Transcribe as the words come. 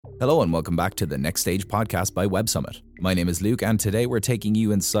Hello and welcome back to the Next Stage podcast by Web Summit. My name is Luke and today we're taking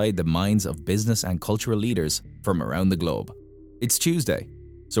you inside the minds of business and cultural leaders from around the globe. It's Tuesday,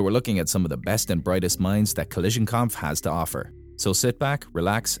 so we're looking at some of the best and brightest minds that CollisionConf has to offer. So sit back,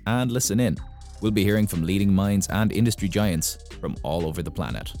 relax and listen in. We'll be hearing from leading minds and industry giants from all over the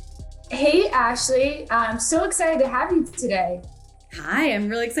planet. Hey Ashley, I'm so excited to have you today. Hi, I'm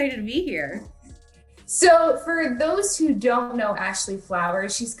really excited to be here. So for those who don't know Ashley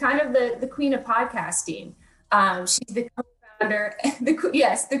Flowers, she's kind of the queen of podcasting. She's the co-founder,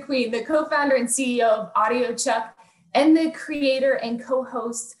 the co-founder and CEO of AudioChuck and the creator and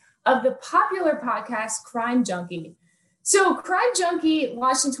co-host of the popular podcast Crime Junkie. So Crime Junkie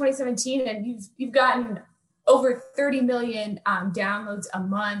launched in 2017 and you've gotten over 30 million downloads a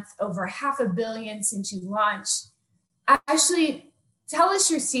month, over 500 million since you launched. Ashley, tell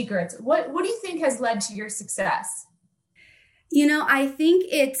us your secrets. What do you think has led to your success? You know, I think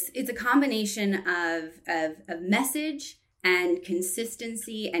it's a combination of message and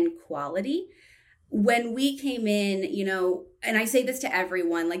consistency and quality. When we came in, you know, and I say this to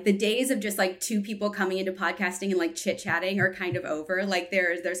everyone, like the days of just like two people coming into podcasting and like chit-chatting are kind of over. Like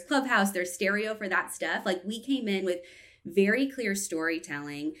there's Clubhouse, there's Stereo for that stuff. Like we came in with very clear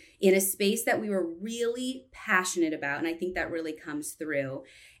storytelling in a space that we were really passionate about. And I think that really comes through.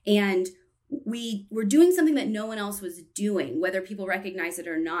 And we were doing something that no one else was doing, whether people recognize it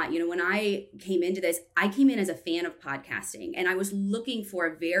or not. You know, when I came into this, I came in as a fan of podcasting and I was looking for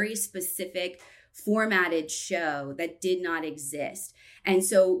a very specific formatted show that did not exist. And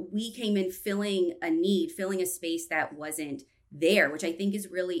so we came in filling a need, filling a space that wasn't there, which I think is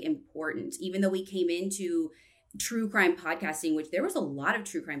really important. Even though we came into true crime podcasting, which there was a lot of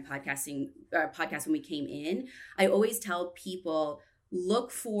true crime podcasts when we came in. I always tell people,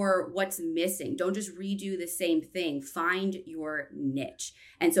 look for what's missing. Don't just redo the same thing. Find your niche.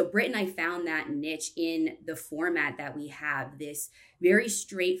 And so Britt and I found that niche in the format that we have, this very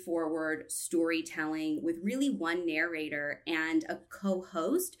straightforward storytelling with really one narrator and a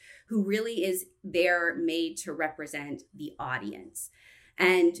co-host who really is there made to represent the audience.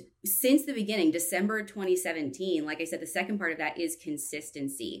 And since the beginning, December 2017, like I said, the second part of that is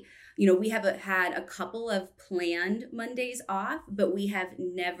consistency. You know, we have had a couple of planned Mondays off, but we have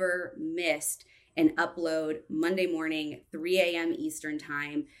never missed an upload Monday morning, 3 a.m. Eastern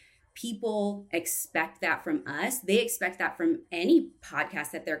time. People expect that from us. They expect that from any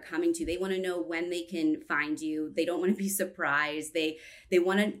podcast that they're coming to. They want to know when they can find you. They don't want to be surprised. They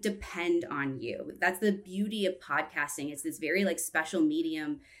want to depend on you. That's the beauty of podcasting. It's this very like special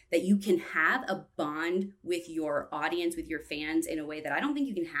medium that you can have a bond with your audience, with your fans in a way that I don't think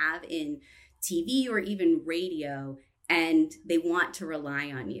you can have in TV or even radio. And they want to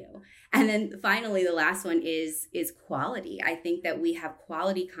rely on you. And then finally, the last one is quality. I think that we have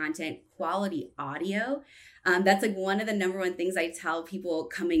quality content, quality audio. That's like one of the number one things I tell people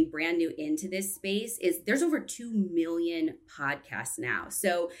coming brand new into this space is there's over 2 million podcasts now.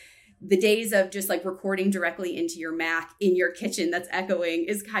 So the days of just like recording directly into your Mac in your kitchen that's echoing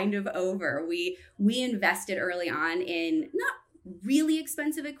is kind of over. We invested early on in not really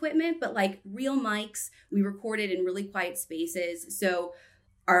expensive equipment, but like real mics. We recorded in really quiet spaces. So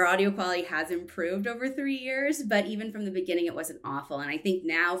our audio quality has improved over 3 years, but even from the beginning, it wasn't awful. And I think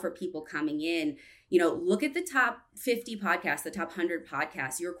now for people coming in, you know, look at the top 50 podcasts, the top 100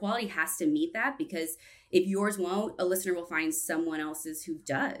 podcasts. Your quality has to meet that because if yours won't, a listener will find someone else's who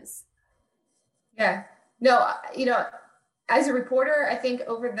does. Yeah, no, you know, as a reporter, I think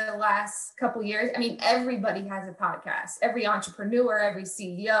over the last couple of years, I mean, everybody has a podcast, every entrepreneur, every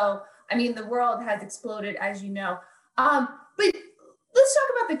CEO. I mean, the world has exploded, as you know. But let's talk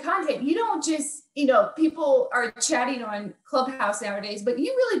about the content. You don't just, you know, people are chatting on Clubhouse nowadays, but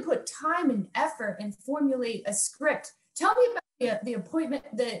you really put time and effort and formulate a script. Tell me about the appointment,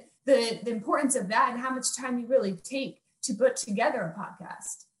 the importance of that and how much time you really take to put together a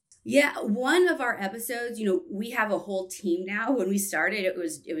podcast. Yeah, one of our episodes, you know, we have a whole team now. When we started, it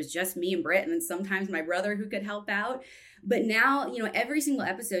was just me and Britt, and then sometimes my brother who could help out. But now, you know, every single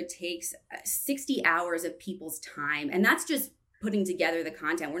episode takes 60 hours of people's time. And that's just putting together the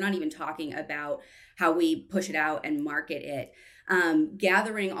content. We're not even talking about how we push it out and market it.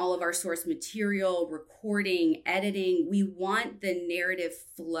 Gathering all of our source material, recording, editing. We want the narrative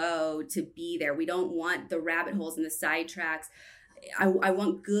flow to be there. We don't want the rabbit holes and the sidetracks. I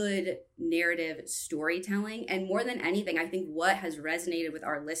want good narrative storytelling. And more than anything, I think what has resonated with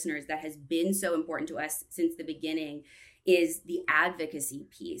our listeners that has been so important to us since the beginning is the advocacy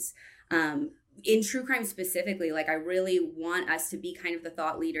piece. In true crime specifically, like I really want us to be kind of the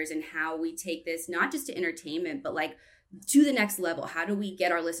thought leaders in how we take this, not just to entertainment, but like to the next level. How do we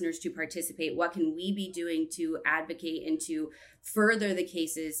get our listeners to participate? What can we be doing to advocate and to further the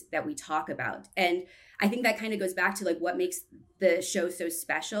cases that we talk about? And I think that kind of goes back to like what makes the show so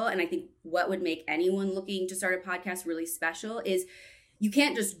special. And I think what would make anyone looking to start a podcast really special is you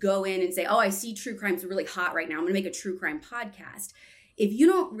can't just go in and say, oh, I see true crime's really hot right now, I'm going to make a true crime podcast. If you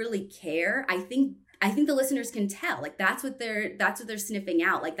don't really care, I think the listeners can tell. Like that's what they're sniffing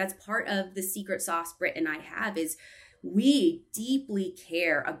out. Like that's part of the secret sauce Britt and I have is we deeply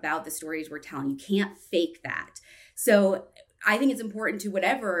care about the stories we're telling. You can't fake that. So I think it's important to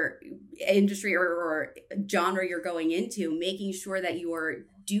whatever industry or genre you're going into, making sure that you're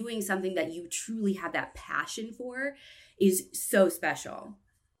doing something that you truly have that passion for is so special.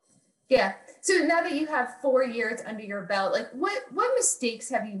 Yeah. So now that you have 4 years under your belt, like what mistakes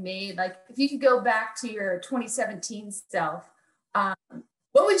have you made? Like if you could go back to your 2017 self,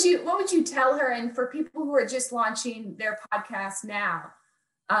 what would you tell her? And for people who are just launching their podcast now,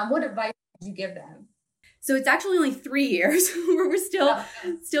 what advice would you give them? So it's actually only 3 years where we're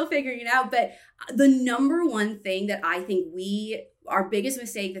still figuring it out. But the number one thing that I think our biggest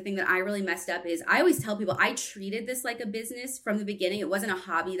mistake, the thing that I really messed up is I always tell people I treated this like a business from the beginning. It wasn't a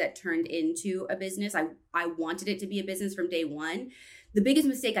hobby that turned into a business. I wanted it to be a business from day one. The biggest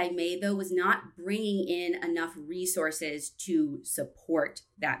mistake I made, though, was not bringing in enough resources to support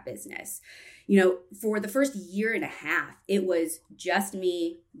that business. For the first year and a half, it was just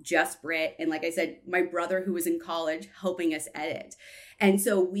me, just Britt, and like I said, my brother who was in college helping us edit. And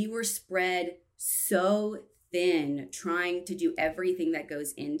so we were spread so thin trying to do everything that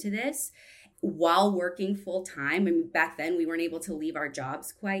goes into this while working full time. I mean, back then we weren't able to leave our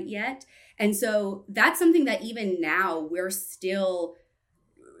jobs quite yet. And so that's something that even now we're still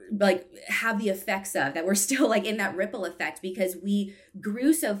like have the effects of, that we're still like in that ripple effect because we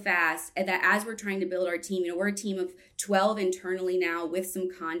grew so fast and that as we're trying to build our team, we're a team of 12 internally now with some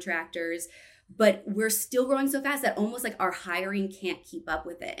contractors, but we're still growing so fast that almost like our hiring can't keep up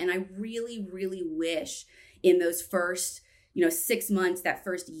with it. And I really, really wish in those first 6 months, that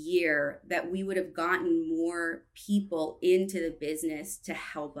first year, that we would have gotten more people into the business to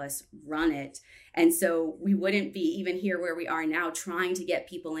help us run it. And so we wouldn't be even here where we are now trying to get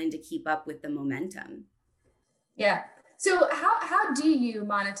people in to keep up with the momentum. Yeah. So how do you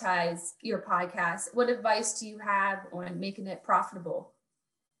monetize your podcast? What advice do you have on making it profitable?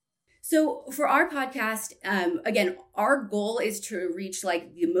 So for our podcast, again, our goal is to reach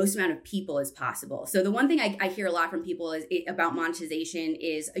like the most amount of people as possible. So the one thing I hear a lot from people about monetization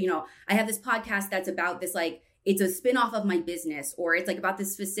is, I have this podcast that's about this, like, it's a spinoff of my business, or it's like about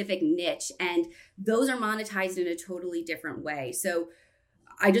this specific niche, and those are monetized in a totally different way. So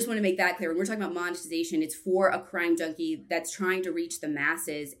I just want to make that clear. When we're talking about monetization, it's for a crime junkie that's trying to reach the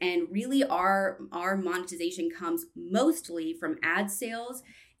masses. And really our monetization comes mostly from ad sales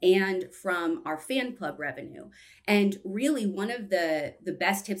and from our fan club revenue. And really one of the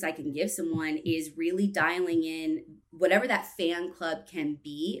best tips I can give someone is really dialing in whatever that fan club can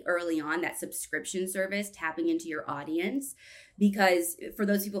be early on, that subscription service, tapping into your audience. Because for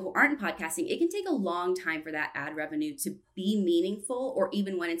those people who aren't in podcasting, it can take a long time for that ad revenue to be meaningful, or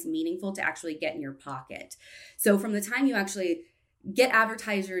even when it's meaningful to actually get in your pocket. So from the time you actually get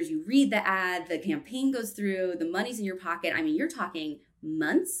advertisers, you read the ad, the campaign goes through, the money's in your pocket, I mean, you're talking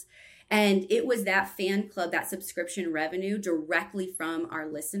months. And it was that fan club, that subscription revenue directly from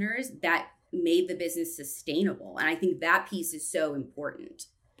our listeners that made the business sustainable. And I think that piece is so important.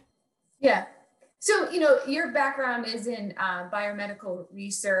 Yeah. So, your background is in biomedical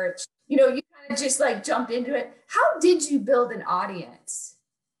research. You kind of just like jumped into it. How did you build an audience?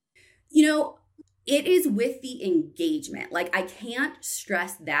 It is with the engagement. Like, I can't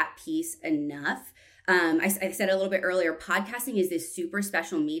stress that piece enough. I said a little bit earlier, podcasting is this super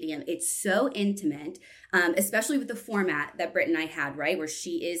special medium. It's so intimate, especially with the format that Britt and I had, right? Where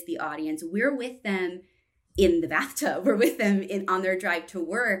she is the audience. We're with them in the bathtub. We're with them on their drive to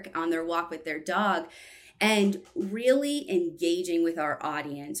work, on their walk with their dog, and really engaging with our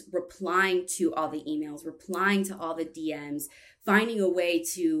audience, replying to all the emails, replying to all the DMs, finding a way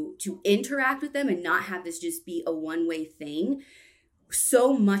to interact with them and not have this just be a one-way thing.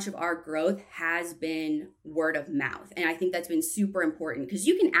 So much of our growth has been word of mouth. And I think that's been super important because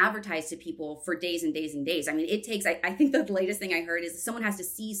you can advertise to people for days and days and days. I mean, it takes, I think the latest thing I heard is someone has to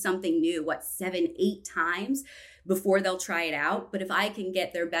see something new, 7-8 times before they'll try it out. But if I can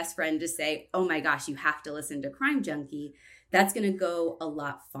get their best friend to say, oh my gosh, you have to listen to Crime Junkie, that's going to go a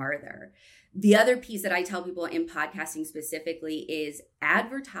lot farther. The other piece that I tell people in podcasting specifically is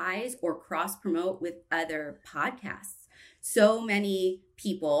advertise or cross promote with other podcasts. so many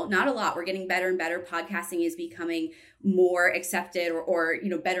people, not a lot, we're getting better and better. Podcasting is becoming more accepted or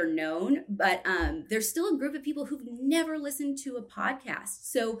better known, but there's still a group of people who've never listened to a podcast.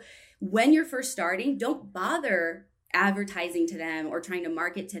 So when you're first starting, don't bother advertising to them or trying to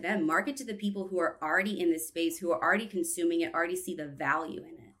market to them. Market to the people who are already in this space, who are already consuming it, already see the value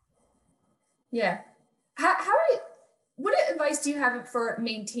in it. Yeah. What advice do you have for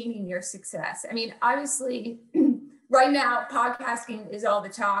maintaining your success? I mean, obviously, right now, podcasting is all the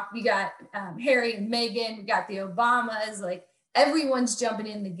talk. We got Harry and Meghan, we got the Obamas, like everyone's jumping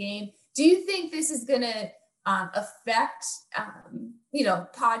in the game. Do you think this is going to affect,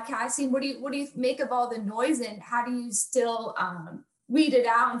 podcasting? What do you make of all the noise, and how do you still weed it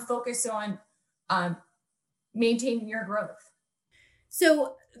out and focus on maintaining your growth?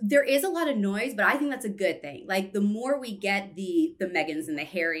 So there is a lot of noise, but I think that's a good thing. Like the more we get the Megans and the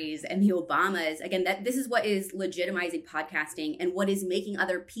Harrys and the Obamas, again, this is what is legitimizing podcasting and what is making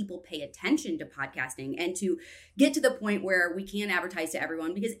other people pay attention to podcasting, and to get to the point where we can advertise to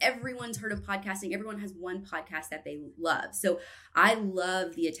everyone, because everyone's heard of podcasting. Everyone has one podcast that they love. So I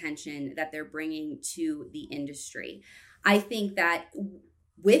love the attention that they're bringing to the industry. I think that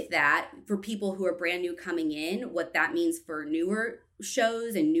with that, for people who are brand new coming in, what that means for newer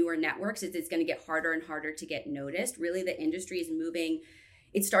shows and newer networks is it's going to get harder and harder to get noticed. Really, the industry is moving.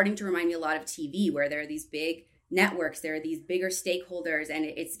 It's starting to remind me a lot of TV, where there are these big networks, there are these bigger stakeholders, and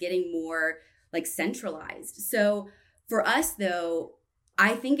it's getting more like centralized. So for us, though,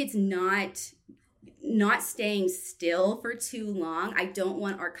 I think it's not staying still for too long. I don't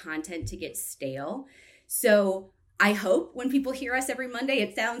want our content to get stale. So I hope when people hear us every Monday,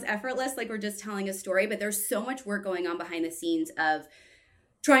 it sounds effortless, like we're just telling a story, but there's so much work going on behind the scenes of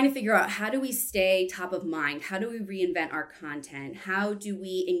trying to figure out, how do we stay top of mind? How do we reinvent our content? How do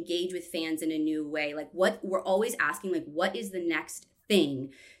we engage with fans in a new way? Like, what we're always asking, like, what is the next thing?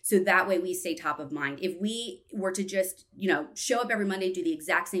 So that way we stay top of mind. If we were to just, show up every Monday, do the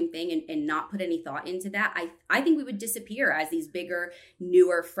exact same thing and not put any thought into that, I think we would disappear as these bigger,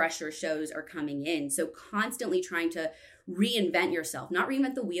 newer, fresher shows are coming in. So constantly trying to reinvent yourself, not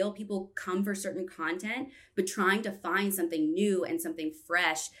reinvent the wheel. People come for certain content, but trying to find something new and something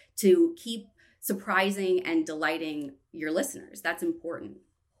fresh to keep surprising and delighting your listeners. That's important.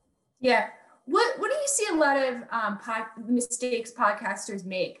 Yeah. What do you see a lot of mistakes podcasters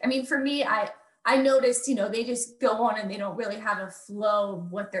make? I mean, for me, I noticed, they just go on and they don't really have a flow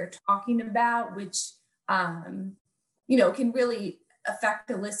of what they're talking about, which, can really affect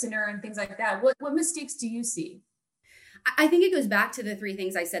the listener and things like that. What mistakes do you see? I think it goes back to the three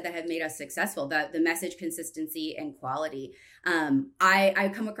things I said that have made us successful: the message, consistency, and quality.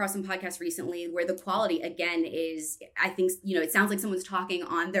 I come across some podcasts recently where the quality, again, is, I think, it sounds like someone's talking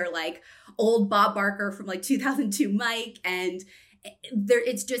on their like old Bob Barker from like 2002 mic, and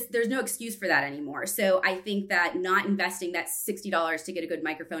there's no excuse for that anymore. So I think that not investing that $60 to get a good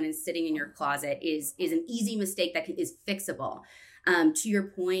microphone and sitting in your closet is an easy mistake that is fixable. To your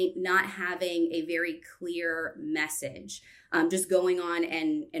point, not having a very clear message, just going on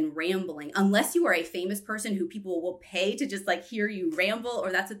and rambling, unless you are a famous person who people will pay to just like hear you ramble,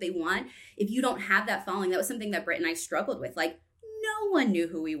 or that's what they want. If you don't have that following, that was something that Britt and I struggled with. Like, no one knew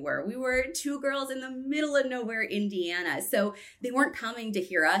who we were. We were two girls in the middle of nowhere, Indiana. So they weren't coming to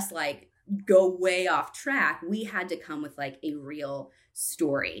hear us like go way off track. We had to come with like a real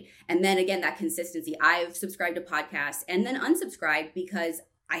story. And then again, that consistency. I've subscribed to podcasts and then unsubscribed because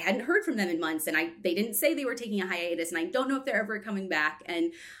I hadn't heard from them in months, and they didn't say they were taking a hiatus, and I don't know if they're ever coming back.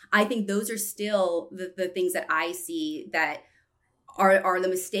 And I think those are still the things that I see that are the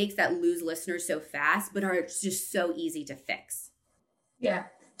mistakes that lose listeners so fast, but are just so easy to fix. Yeah.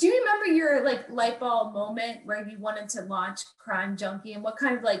 Do you remember your like light bulb moment where you wanted to launch Crime Junkie, and what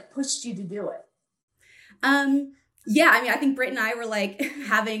kind of like pushed you to do it? Yeah, I mean, I think Britt and I were like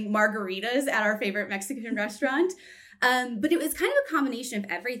having margaritas at our favorite Mexican restaurant. But it was kind of a combination of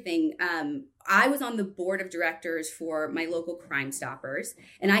everything. I was on the board of directors for my local Crime Stoppers,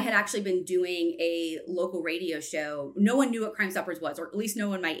 and I had actually been doing a local radio show. No one knew what Crime Stoppers was, or at least no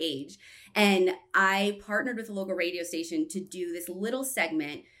one my age. And I partnered with a local radio station to do this little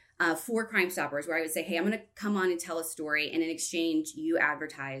segment for Crime Stoppers, where I would say, hey, I'm going to come on and tell a story, and in exchange, you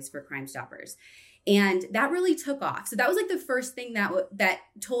advertise for Crime Stoppers. And that really took off. So that was like the first thing that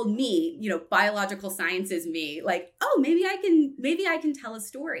told me, biological sciences me, like, oh, maybe I can tell a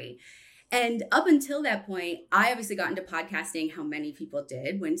story. And up until that point, I obviously got into podcasting, how many people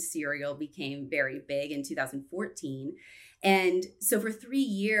did, when Serial became very big in 2014. And so for 3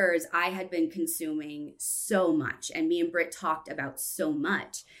 years, I had been consuming so much, and me and Britt talked about so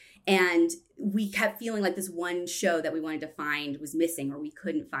much. And we kept feeling like this one show that we wanted to find was missing, or we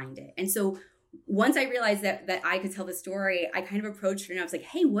couldn't find it. And so once I realized that I could tell the story, I kind of approached her and I was like,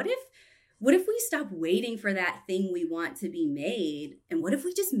 hey, what if we stop waiting for that thing we want to be made? And what if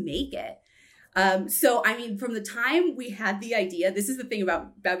we just make it? So, I mean, from the time we had the idea, this is the thing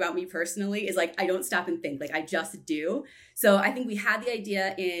about me personally, is like, I don't stop and think, like I just do. So I think we had the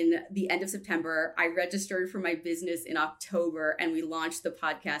idea in the end of September. I registered for my business in October, and we launched the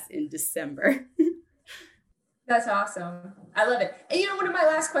podcast in December. That's awesome. I love it. And one of my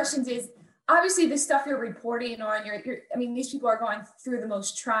last questions is, obviously the stuff you're reporting on, I mean, these people are going through the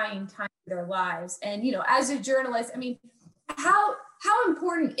most trying time of their lives. And, as a journalist, I mean, how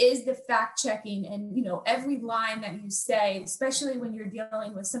important is the fact checking and, every line that you say, especially when you're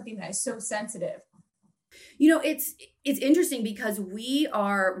dealing with something that is so sensitive? It's interesting because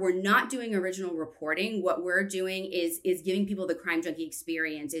we're not doing original reporting. What we're doing is giving people the Crime Junkie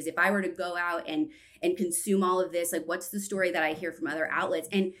experience. Is if I were to go out and consume all of this, like what's the story that I hear from other outlets?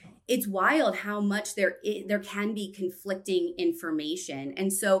 And it's wild how much there can be conflicting information.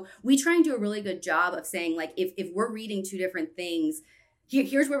 And so we try and do a really good job of saying, like, if we're reading two different things,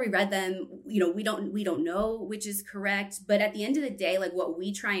 here's where we read them. We don't know which is correct. But at the end of the day, like what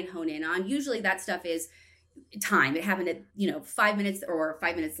we try and hone in on, usually that stuff is time. It happened at 5 minutes or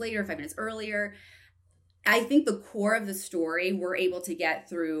 5 minutes later, 5 minutes earlier. I think the core of the story we're able to get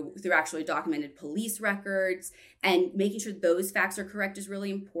through actually documented police records, and making sure those facts are correct is really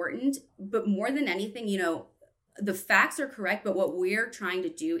important. But more than anything, the facts are correct, but what we're trying to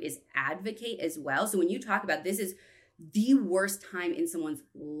do is advocate as well. So when you talk about this is the worst time in someone's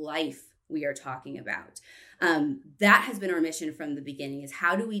life we are talking about. That has been our mission from the beginning, is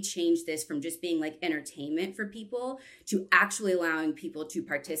how do we change this from just being like entertainment for people to actually allowing people to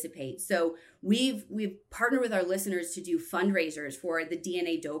participate. So we've partnered with our listeners to do fundraisers for the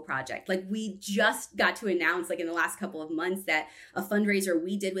DNA Doe Project. Like we just got to announce like in the last couple of months that a fundraiser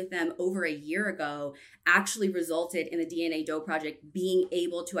we did with them over a year ago actually resulted in the DNA Doe Project being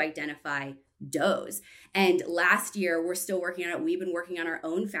able to identify does. And last year, we're still working on it. We've been working on our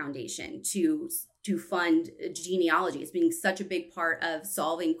own foundation to fund genealogy. It's being such a big part of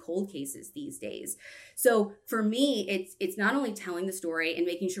solving cold cases these days. So for me, it's not only telling the story and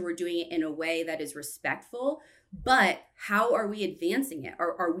making sure we're doing it in a way that is respectful, but how are we advancing it?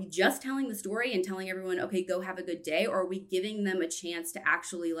 Are we just telling the story and telling everyone, okay, go have a good day? Or are we giving them a chance to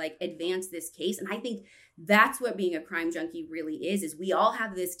actually like advance this case? And I think that's what being a crime junkie really is we all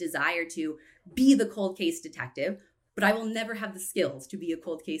have this desire to be the cold case detective, but I will never have the skills to be a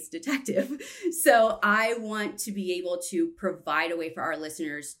cold case detective. So I want to be able to provide a way for our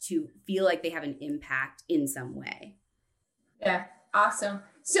listeners to feel like they have an impact in some way. Yeah, awesome.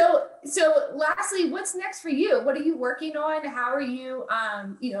 So lastly, what's next for you? What are you working on? How are you,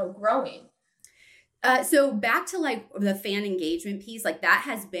 growing? So back to like the fan engagement piece, like that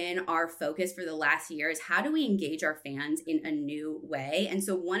has been our focus for the last year, is how do we engage our fans in a new way? And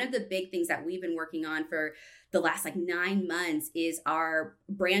so one of the big things that we've been working on for the last like 9 months is our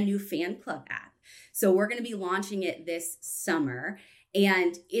brand new fan club app. So we're going to be launching it this summer.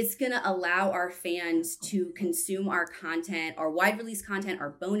 And it's going to allow our fans to consume our content, our wide release content,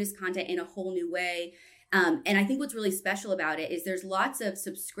 our bonus content in a whole new way. And I think what's really special about it is there's lots of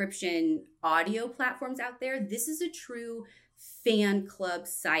subscription audio platforms out there. This is a true fan club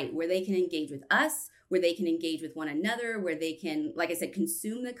site where they can engage with us, where they can engage with one another, where they can, like I said,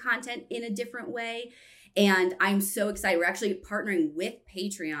 consume the content in a different way. And I'm so excited. We're actually partnering with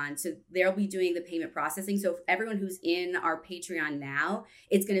Patreon. So they'll be doing the payment processing. So for everyone who's in our Patreon now,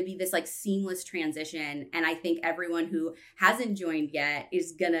 it's going to be this like seamless transition. And I think everyone who hasn't joined yet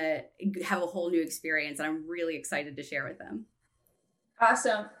is going to have a whole new experience. And I'm really excited to share with them.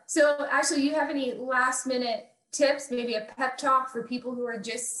 Awesome. So Ashley, you have any last minute tips, maybe a pep talk for people who are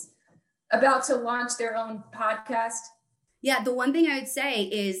just about to launch their own podcast? Yeah, the one thing I would say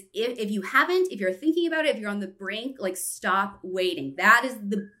is if you're thinking about it, if you're on the brink, like stop waiting. That is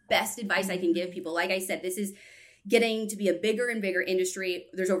the best advice I can give people. Like I said, this is getting to be a bigger and bigger industry.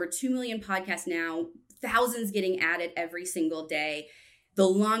 There's over 2 million podcasts now, thousands getting added every single day. The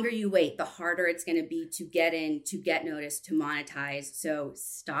longer you wait, the harder it's going to be to get in, to get noticed, to monetize. So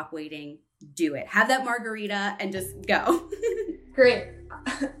stop waiting, do it. Have that margarita and just go. Great.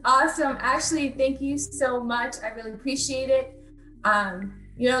 Awesome. Ashley, thank you so much. I really appreciate it.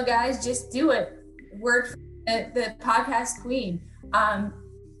 Guys, just do it. Word from the podcast queen.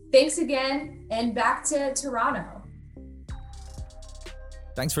 Thanks again, and back to Toronto.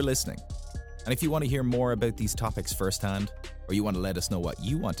 Thanks for listening. And if you want to hear more about these topics firsthand, or you want to let us know what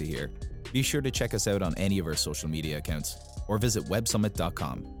you want to hear, be sure to check us out on any of our social media accounts or visit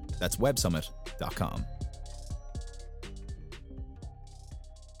websummit.com. That's websummit.com.